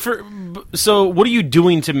 So what are you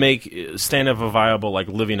doing to make stand-up a viable like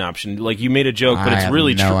living option? Like you made a joke, but it's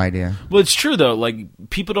really true. I have no idea. Well, it's true though. Like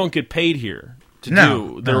people don't get paid here to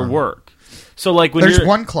do their work. So like when there's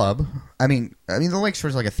one club. I mean, the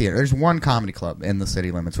Lakeshore's like a theater. There's one comedy club in the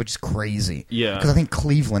city limits, which is crazy. Yeah, because I think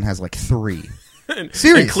Cleveland has like 3.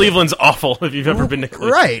 Seriously, and Cleveland's awful. If you've ever been to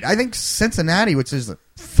Cleveland, right? I think Cincinnati, which is a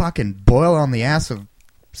fucking boil on the ass of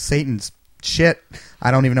Satan's shit. I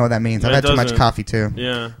don't even know what that means. I've had too much coffee too.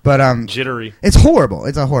 Yeah, but jittery. It's horrible.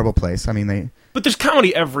 It's a horrible place. I mean, But there's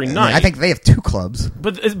comedy every night. I think they have 2 clubs.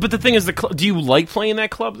 But the thing is, do you like playing that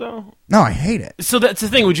club though? No, I hate it. So that's the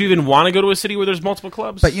thing. Would you even want to go to a city where there's multiple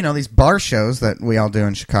clubs? But these bar shows that we all do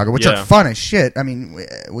in Chicago, which are fun as shit. I mean,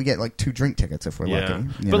 we get like 2 drink tickets if we're lucky.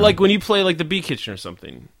 But like when you play like the Bee Kitchen or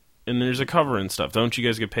something, and there's a cover and stuff, don't you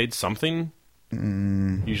guys get paid something?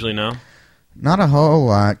 Usually, no. Not a whole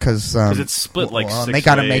lot because it's split like 6 they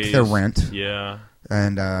got to make their rent. Yeah,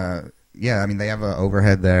 and I mean they have an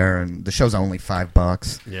overhead there, and the show's only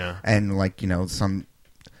 $5. Yeah, and like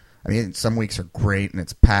some weeks are great and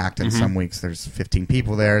it's packed, and some weeks there's 15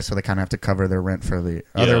 people there, so they kind of have to cover their rent for the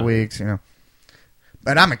other weeks,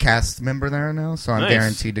 But I'm a cast member there now, so I'm Nice.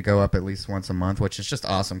 guaranteed to go up at least once a month, which is just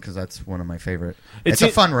awesome because that's one of my favorite. It's a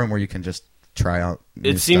a fun room where you can just try out.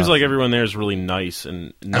 It seems stuff. like everyone there is really nice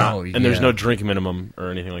and not, and there's no drink minimum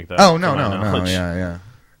or anything like that. Oh no, yeah.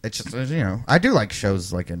 It's just I do like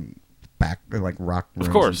shows like in like rock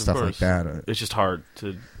rooms and stuff like that. It's just hard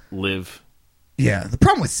to live. Yeah, the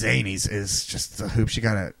problem with Zanies is just the hoops you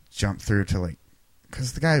gotta jump through to like,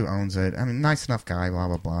 because the guy who owns it, I mean, nice enough guy, blah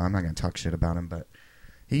blah blah. I'm not gonna talk shit about him, but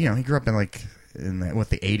he grew up in like with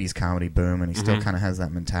the '80s comedy boom, and he still kind of has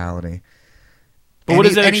that mentality. But what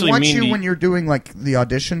does that actually mean? And he wants you when you're doing like the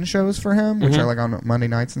audition shows for him, which are like on Monday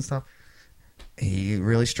nights and stuff. He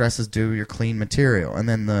really stresses do your clean material, and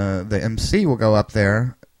then the MC will go up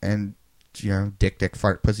there and dick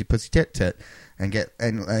fart pussy tit tit, and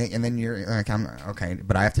then you're like, I'm okay,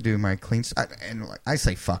 but I have to do my clean and like, I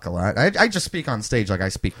say fuck a lot. I just speak on stage like I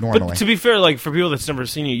speak normally. But to be fair, like for people that's never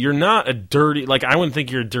seen you, you're not a dirty. Like I wouldn't think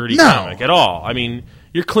you're a dirty comic at all. I mean,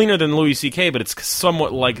 you're cleaner than Louis C.K., but it's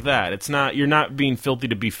somewhat like that. It's not. You're not being filthy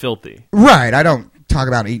to be filthy. Right. I don't talk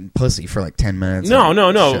about eating pussy for like 10 minutes. No.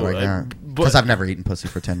 Shit like that. Because I've never eaten pussy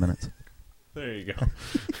for 10 minutes. There you go.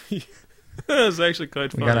 That's actually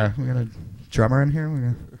quite funny. We got a drummer in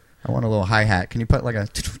here. I want a little hi-hat. Can you put like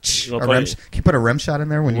can you put a rim shot in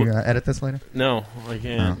there when you edit this later? No, I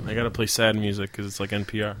can't. I got to play sad music because it's like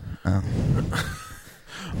NPR. Oh.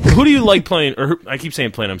 Who do you like playing? Or I keep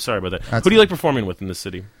saying playing. I'm sorry about that. Who do you like performing with in this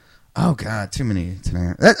city? Oh God, too many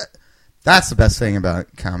tonight. That's the best thing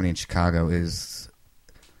about comedy in Chicago is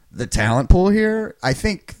the talent pool here. I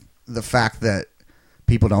think the fact that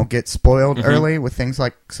people don't get spoiled early with things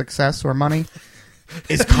like success or money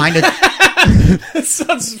is kind of it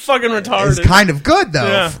sounds fucking retarded. It's kind of good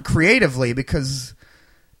though, creatively, because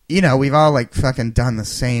we've all like fucking done the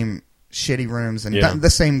same shitty rooms and done the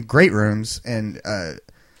same great rooms, and I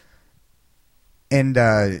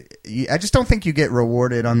just don't think you get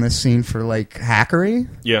rewarded on this scene for like hackery.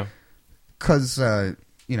 Yeah, because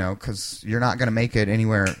you're not going to make it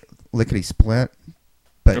anywhere lickety split.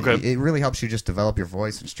 But it really helps you just develop your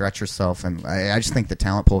voice and stretch yourself. And I just think the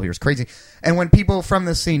talent pool here is crazy. And when people from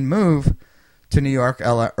this scene move to New York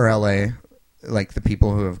or LA, like the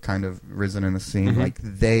people who have kind of risen in the scene, like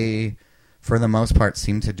they, for the most part,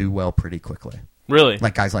 seem to do well pretty quickly. Really?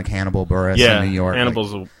 Like guys like Hannibal Buress in New York.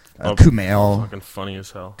 Hannibal's Kumail. Fucking funny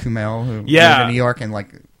as hell. Kumail, who moved to New York and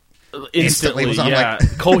like... Instantly was on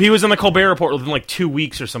he was on the Colbert Report within like 2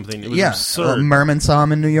 weeks or something. It was absurd. Merman saw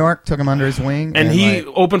him in New York, took him under his wing, and he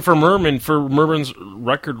opened for Merman for Merman's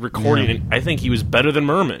record recording. And I think he was better than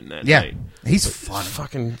Merman that night. He's funny,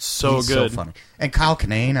 fucking good. So funny. And Kyle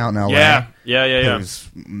Kinane out in L.A. Yeah. Who's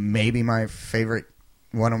maybe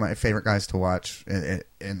one of my favorite guys to watch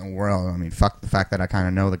in the world. I mean, fuck the fact that I kind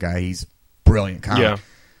of know the guy. He's brilliant comic. Yeah.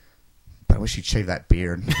 But I wish he'd shave that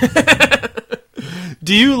beard.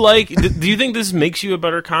 Do you think this makes you a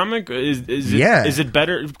better comic? Is it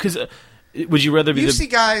better? Because would you rather be? You see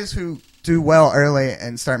guys who do well early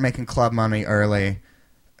and start making club money early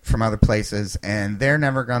from other places, and they're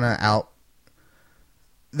never gonna a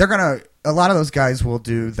lot of those guys will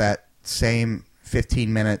do that same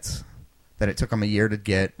 15 minutes that it took them a year to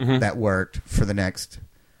get that worked for the next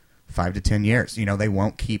 5 to 10 years. They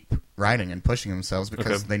won't keep writing and pushing themselves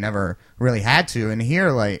because they never really had to. And here,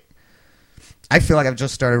 like, I feel like I've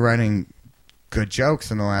just started writing good jokes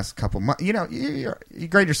in the last couple months. You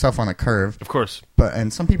grade yourself on a curve. Of course.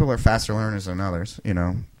 And some people are faster learners than others,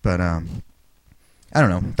 But I don't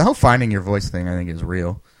know. The whole finding your voice thing, I think, is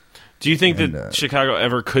real. Do you think that Chicago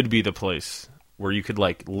ever could be the place where you could,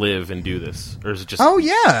 like, live and do this? Or is it just... Oh,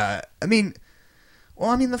 yeah. I mean,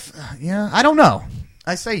 I don't know.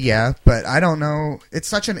 I say yeah, but I don't know. It's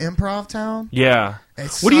such an improv town. Yeah.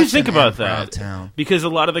 What do you think about that? Town. Because a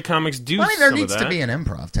lot of the comics do. Well, I mean, there needs to be an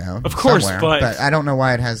improv town, of course, but I don't know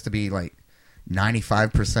why it has to be like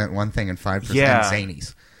 95% one thing and 5%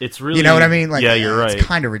 zanies. It's really, you know what I mean? Like, you're right. It's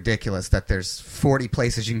kind of ridiculous that there's 40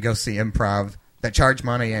 places you can go see improv that charge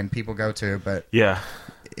money and people go to, but you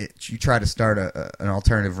try to start an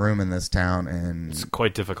alternative room in this town, and it's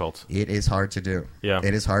quite difficult. It is hard to do. Yeah,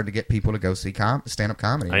 it is hard to get people to go see stand-up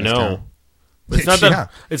comedy. I know. It's not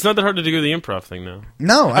that hard to do the improv thing, though.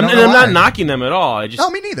 No, I'm not knocking them at all. No,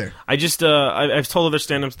 me neither. I've told other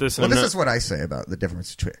stand-ups this. And this is what I say about the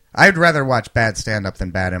difference between. I'd rather watch bad stand-up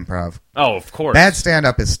than bad improv. Oh, of course. Bad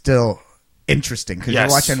stand-up is still interesting because you're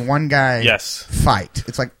watching one guy fight.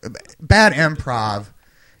 It's like bad improv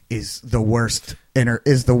is the worst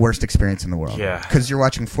experience in the world. Yeah, because you're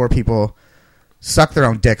watching four people suck their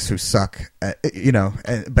own dicks who suck,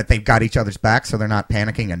 but they've got each other's back, so they're not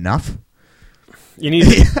panicking enough. You need.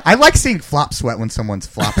 I like seeing flop sweat when someone's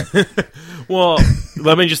flopping. Well,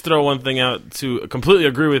 let me just throw one thing out to completely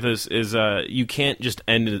agree with this: is you can't just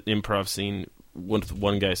end an improv scene when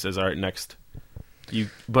one guy says, "All right, next." You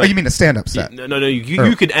mean a stand-up set? No.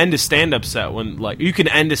 You could end a stand-up set when you can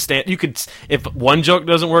end a stand. You could if one joke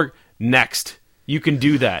doesn't work, next. You can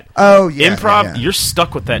do that. Oh yeah, improv. You're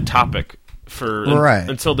stuck with that topic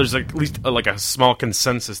until there's at least a small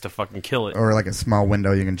consensus to fucking kill it, or like a small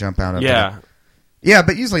window you can jump out of. Yeah. Yeah,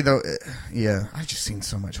 but usually though, I've just seen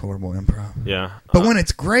so much horrible improv. Yeah, but when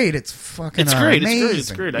it's great, it's fucking amazing.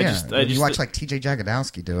 It's great. Yeah. I just watch like T.J.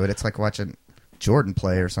 Jagodowski do it. It's like watching Jordan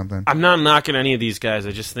play or something. I'm not knocking any of these guys.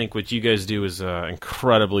 I just think what you guys do is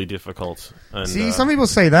incredibly difficult. And, see, some people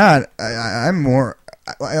say that. I'm more.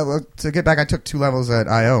 To get back, I took 2 levels at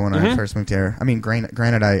I.O. when I first moved here. I mean,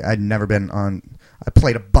 granted, I'd never been on. I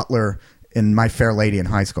played a butler in My Fair Lady in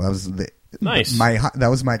high school. That was nice. That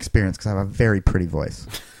was my experience because I have a very pretty voice.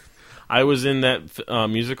 I was in that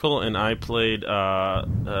musical, and I played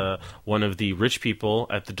one of the rich people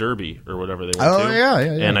at the Derby or whatever they went to. Oh yeah.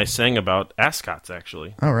 And I sang about ascots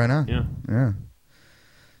actually. Oh, right on. Yeah.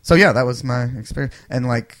 So yeah, that was my experience, and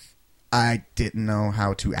like. I didn't know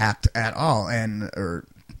how to act at all,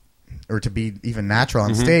 or to be even natural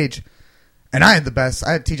on stage. And I had the best.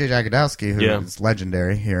 I had T.J. Jagodowski, who is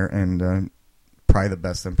legendary here, and probably the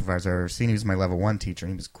best improviser I've ever seen. He was my level 1 teacher,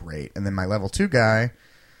 and he was great. And then my level 2 guy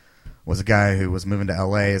was a guy who was moving to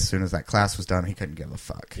L.A. as soon as that class was done. He couldn't give a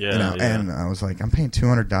fuck. Yeah. And I was like, I'm paying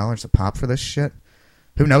 $200 a pop for this shit.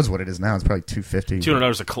 Who knows what it is now? It's probably $250.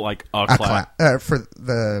 $200 a class for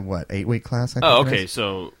the 8-week class. I think okay,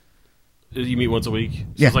 so. You meet once a week?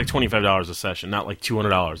 So it's like $25 a session, not like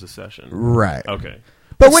 $200 a session. Right. Okay.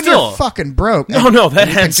 But when you're fucking broke... No, that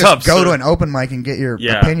adds up. Just go to an open mic and get your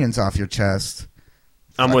opinions off your chest.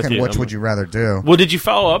 I'm with you. Which would you rather do? Well, did you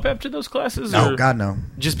follow up after those classes? No, God, no.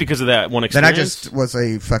 Just because of that one experience? Then I just was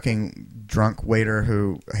a fucking drunk waiter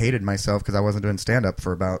who hated myself because I wasn't doing stand-up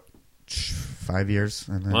for about 5 years.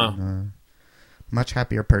 And then, wow. Much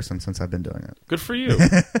happier person since I've been doing it. Good for you.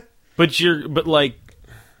 But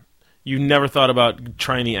you never thought about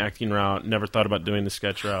trying the acting route, never thought about doing the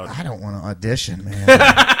sketch route. I don't want to audition,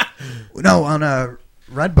 man. No, on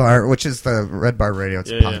Red Bar, which is the Red Bar Radio, it's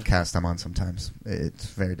a podcast I'm on sometimes. It's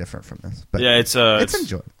very different from this. But it's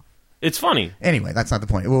enjoyable. It's funny. Anyway, that's not the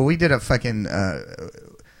point. Well, we did a fucking...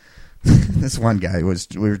 this one guy we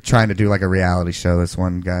were trying to do like a reality show. This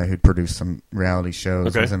one guy who'd produced some reality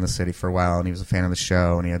shows was in the city for a while, and he was a fan of the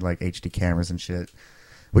show, and he had like HD cameras and shit.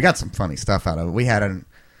 We got some funny stuff out of it. We had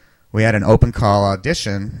an open call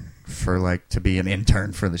audition for to be an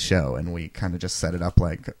intern for the show, and we kind of just set it up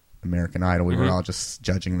like American Idol. We were all just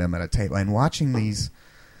judging them at a table and watching these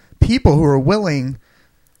people who were willing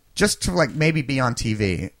just to maybe be on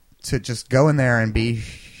TV, to just go in there and be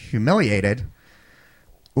humiliated.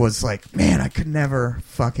 Was like, man, I could never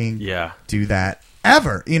fucking do that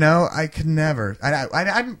ever. I could never. I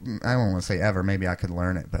don't want to say ever. Maybe I could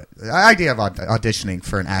learn it, but the idea of auditioning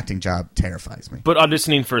for an acting job terrifies me. But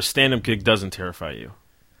auditioning for a stand-up gig doesn't terrify you?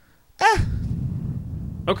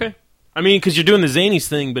 Okay. I mean, because you're doing the Zanies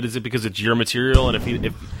thing, but is it because it's your material? And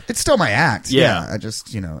if it's still my act. Yeah. I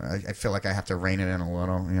just, I feel like I have to rein it in a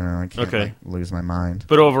little. I can't lose my mind.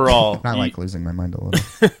 But overall, not losing my mind a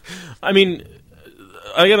little. I mean.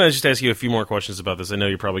 I'm going to just ask you a few more questions about this. I know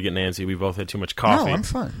you're probably getting antsy. We both had too much coffee. No, I'm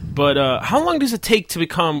fine. But how long does it take to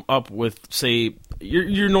come up with, say,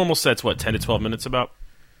 your normal set's, 10 to 12 minutes about?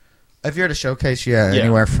 If you're at a showcase,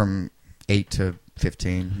 anywhere from 8 to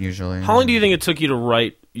 15 usually. How long do you think it took you to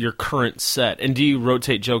write your current set? And do you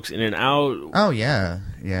rotate jokes in and out? Oh, yeah.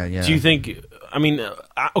 Yeah. Do you think, on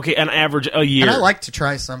average, a year? And I like to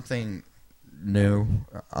try something new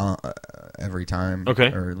every time,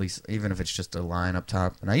 or at least even if it's just a line up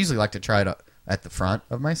top. And I usually like to try it at the front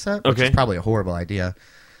of my set, which is probably a horrible idea.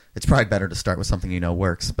 It's probably better to start with something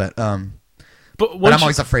works. But I'm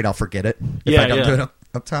always afraid I'll forget it if I don't do it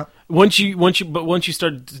up top. Once you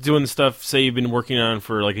start doing the stuff, say you've been working on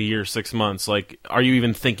for a year, 6 months, are you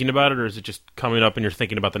even thinking about it, or is it just coming up and you're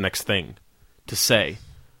thinking about the next thing to say?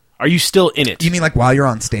 Are you still in it? You mean while you're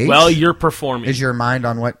on stage? While you're performing. Is your mind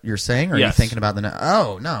on what you're saying, or are you thinking about the...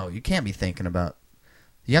 Oh, no, you can't be thinking about...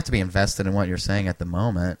 You have to be invested in what you're saying at the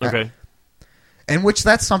moment. Okay. And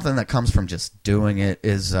that's something that comes from just doing it,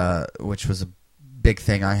 which was a big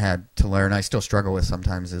thing I had to learn. I still struggle with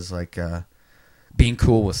sometimes, is being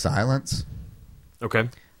cool with silence. Okay.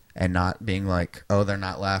 And not being they're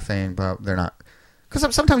not laughing, but they're not...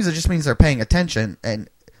 Because sometimes it just means they're paying attention,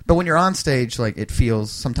 But when you're on stage, it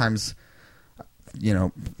feels sometimes,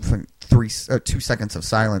 2 seconds of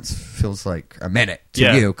silence feels like a minute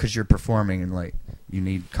to you because you're performing, and you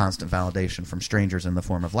need constant validation from strangers in the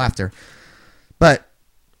form of laughter. But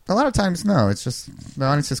a lot of times, no. It's just the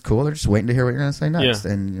audience is cool. They're just waiting to hear what you're going to say next,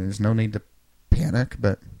 and there's no need to panic.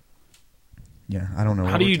 But yeah, I don't know.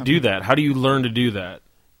 How do you do that? How do you learn to do that?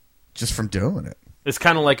 Just from doing it. It's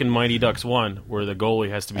kind of like in Mighty Ducks 1, where the goalie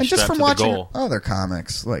has to be strapped to the goal. And just from watching other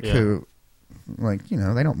comics, who,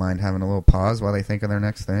 they don't mind having a little pause while they think of their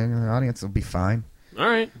next thing. The audience will be fine. All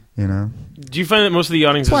right. Do you find that most of the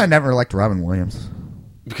audience... That's why I never liked Robin Williams.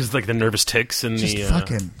 Because, the nervous tics and just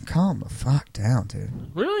fucking calm the fuck down, dude.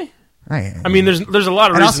 Really? I mean, there's a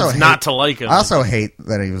lot of reasons not to like him. I also hate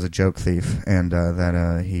that he was a joke thief and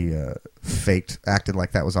that he acted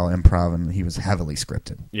like that was all improv and he was heavily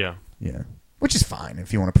scripted. Yeah. Yeah. Which is fine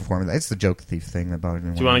if you want to perform that. It's the joke thief thing that bothers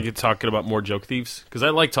me. Do you want to get talking about more joke thieves? Because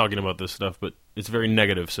I like talking about this stuff, but it's very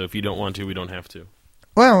negative, so if you don't want to, we don't have to.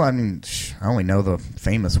 Well, I mean, I only know the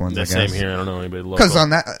famous ones, I guess. Same here. I don't know anybody local. Because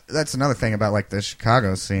on that's another thing about, the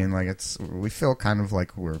Chicago scene. We feel kind of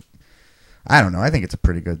like we're... I don't know. I think it's a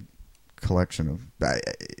pretty good collection of...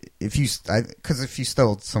 Because if you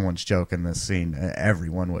stole someone's joke in this scene,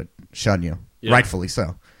 everyone would shun you. Yeah. Rightfully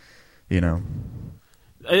so.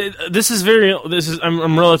 I'm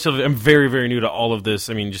very, very new to all of this.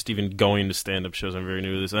 I mean, just even going to stand-up shows, I'm very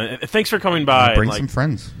new to this. Thanks for coming by. Bring some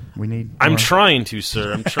friends. We need... I'm trying to,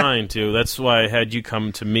 sir. I'm trying to. That's why I had you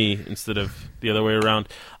come to me instead of the other way around.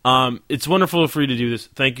 It's wonderful for you to do this.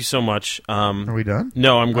 Thank you so much. Are we done?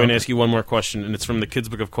 No, I'm going to ask you one more question, and it's from the Kids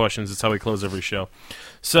Book of Questions. It's how we close every show.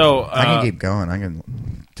 So I can keep going. I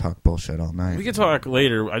can talk bullshit all night. We can talk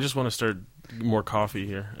later. I just want to start more coffee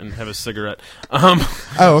here and have a cigarette.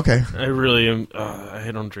 Okay. I really am.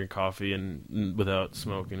 I don't drink coffee and without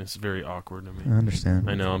smoking. It's very awkward to me. I understand.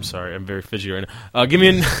 I know. I'm sorry. I'm very fidgety right now. Give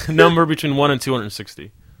me a number between 1 and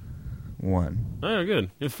 260. 1. Oh,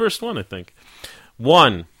 good. The first one, I think.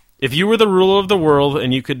 1. If you were the ruler of the world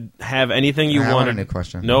and you could have anything you wanted. I want a new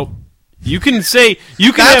question. Nope. You can say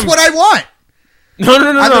you can. That's what I want. No. I'm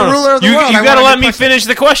the ruler of the world. You got to let me finish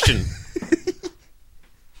the question.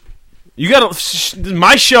 You got to...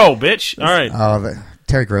 My show, bitch. All right. Oh,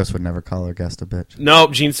 Terry Gross would never call her guest a bitch. No,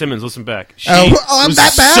 Gene Simmons, listen back. I'm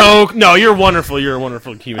that bad? No, you're wonderful. You're a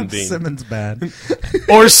wonderful human being. Simmons bad.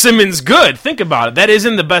 Or Simmons good. Think about it. That is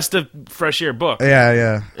in the Best of Fresh Air book.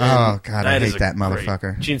 Yeah. Oh, God, I hate that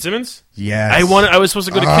motherfucker. Gene Simmons? Yes. I was supposed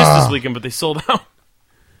to go to Kiss this weekend, but they sold out.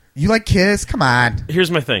 You like Kiss? Come on.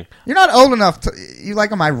 Here's my thing. You're not old enough to... You like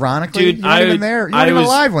them ironically? Dude, you weren't even there. You weren't even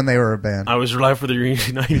alive when they were a band. I was alive for the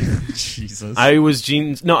reunion. Jesus. I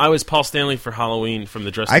was Paul Stanley for Halloween from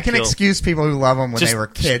the Dress to Kill. I can excuse people who love them when they were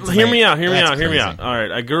kids. Hear me out. All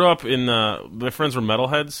right. I grew up in... my friends were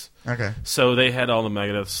metalheads. Okay. So they had all the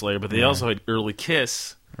Megadeth, Slayer, but they also had early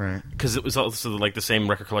Kiss. Right. Because it was also the same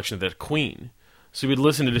record collection that Queen. So we would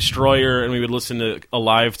listen to Destroyer, and we would listen to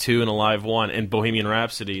Alive 2 and Alive 1 and Bohemian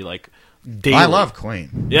Rhapsody, daily. I love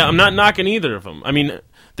Queen. Yeah, I'm not knocking either of them. I mean,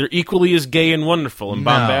 they're equally as gay and wonderful and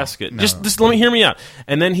bombastic. No. Just let me hear me out.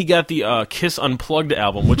 And then he got the Kiss Unplugged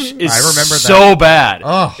album, which is I remember so bad.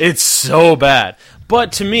 Oh. It's so bad.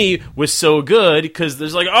 But to me, was so good because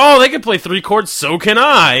there's they can play 3 chords, so can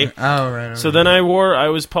I. Oh, right. So then I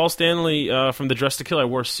was Paul Stanley from the Dress to Kill. I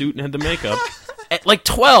wore a suit and had the makeup at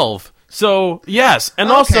 12. So yes,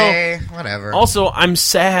 and okay, whatever. Also, I'm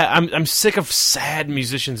sad. I'm sick of sad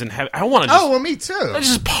musicians and I want to. Well, me too.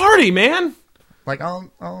 Just party, man.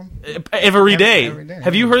 Every day.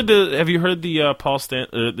 Have you heard the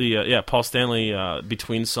Paul Stanley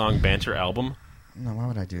between song banter album? No, why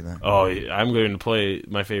would I do that? Oh, I'm going to play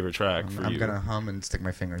my favorite track for you. I'm going to hum and stick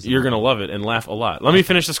my fingers in. You're going to love it and laugh a lot. Let me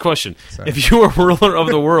finish this question. Sorry. If you were ruler of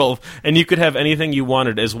the world and you could have anything you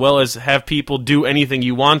wanted as well as have people do anything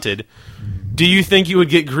you wanted, do you think you would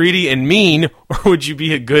get greedy and mean, or would you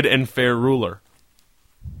be a good and fair ruler?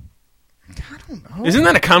 I don't know. Isn't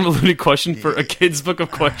that a convoluted question for a kid's book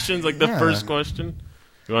of questions? The first question?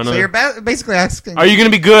 So you're basically asking... Are you going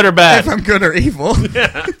to be good or bad? If I'm good or evil?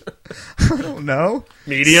 Yeah. I don't know.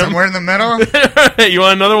 Medium? Somewhere in the middle? You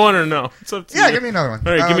want another one or no? It's up to you. Give me another one.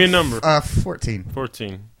 All right, give me a number. 14.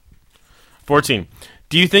 14.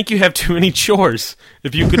 Do you think you have too many chores?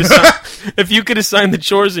 If you could assign the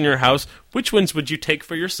chores in your house, which ones would you take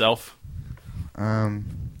for yourself? I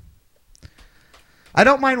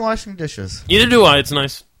don't mind washing dishes. Either do I. It's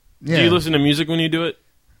nice. Yeah. Do you listen to music when you do it?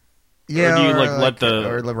 Yeah, or do you let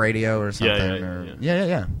or the radio or something?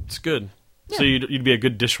 Yeah. It's good. Yeah. So you'd be a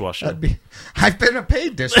good dishwasher. I've been a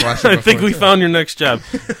paid dishwasher. I think we found your next job.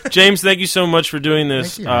 James, thank you so much for doing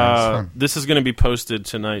this. Thank you, this is going to be posted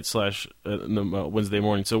tonight / Wednesday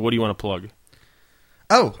morning. So what do you want to plug?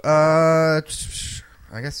 Oh,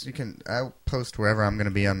 I guess you can. I'll post wherever I'm going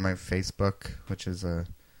to be on my Facebook, which is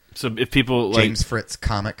So if people James Fritz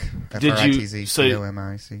Comic,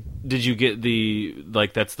 FRITZCOMIC. Did you get the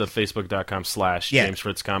that's the Facebook.com/ James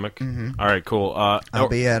Fritz Comic? Mm-hmm. All right, cool. I'll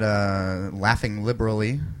be at Laughing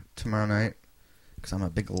Liberally tomorrow night because I'm a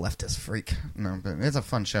big leftist freak. No, but it's a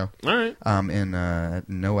fun show. All right. In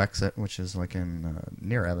No Exit, which is like in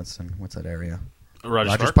near Evanston. What's that area?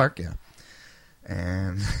 Rogers Park, yeah.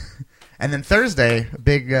 And then Thursday, a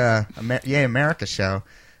big Yay America show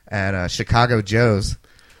at Chicago Joe's.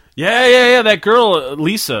 Yeah. That girl,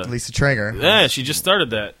 Lisa Traeger. Yeah, she just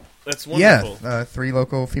started that. That's wonderful. Yeah, 3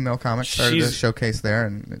 local female comics started a showcase there,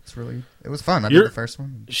 and it was fun. I did the first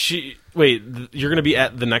one. You're going to be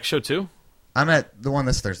at the next show too? I'm at the one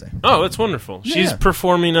this Thursday. Oh, that's wonderful. Yeah. She's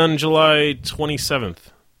performing on July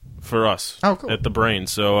 27th for us at the Brain,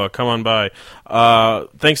 so come on by.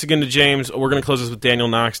 Thanks again to James. We're going to close this with Daniel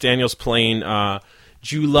Knox. Daniel's playing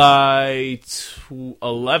July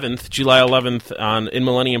 11th in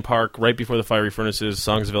Millennium Park, right before the Fiery Furnaces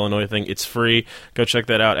Songs of Illinois thing. It's free. Go check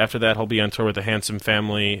that out. After that, he'll be on tour with the Handsome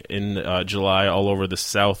Family in July all over the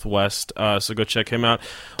Southwest. So go check him out.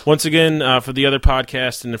 Once again, for the other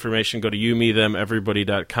podcasts and information, go to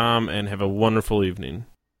youmethemeverybody.com and have a wonderful evening.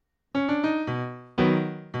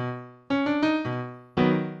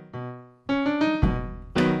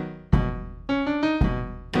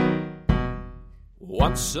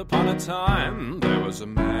 Once upon a time, there was a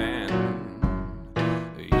man.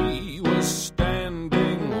 He was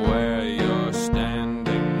standing where you're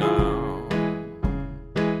standing now.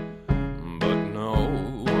 But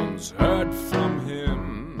no one's heard from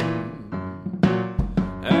him.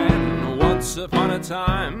 And once upon a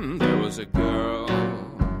time, there was a girl.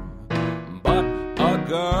 But a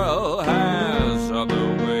girl has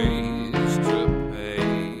other ways to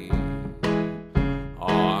pay.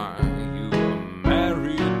 Are you a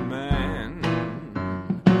married man?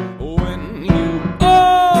 When you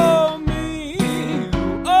owe me,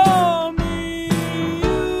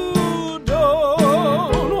 you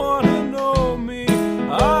don't want to know me.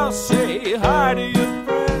 I'll say hi to your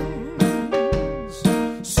friends.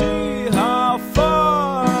 See how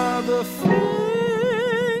far the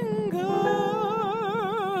finger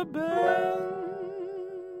bends.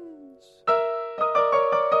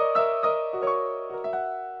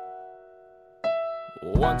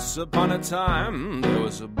 Once upon a time, there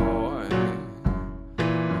was a boy.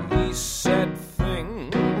 He said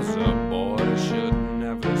things a boy should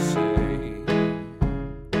never say.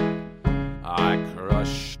 I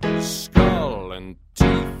crushed his skull and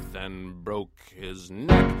teeth and broke his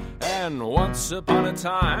neck. And once upon a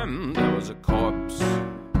time, there was a corpse.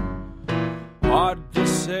 Hard to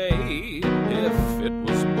say if it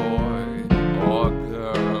was boy or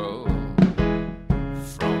girl.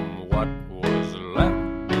 From what was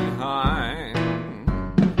left behind.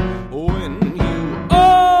 When you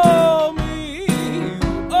owe me,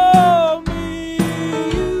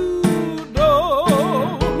 you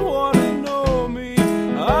don't want to know me.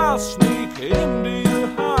 I'll sneak into your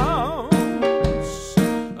house.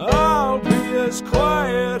 I'll be as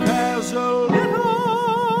quiet as a little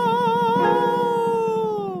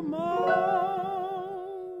mouse.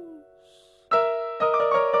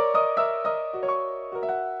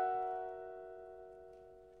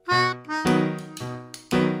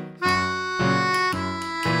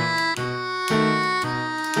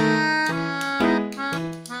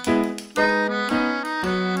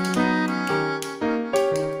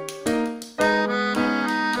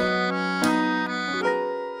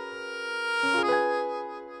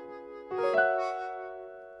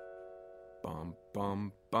 Bum,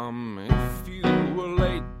 bum, bum, if you were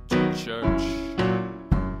late to church,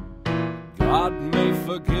 God may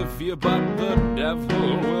forgive you, but the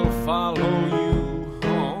devil will follow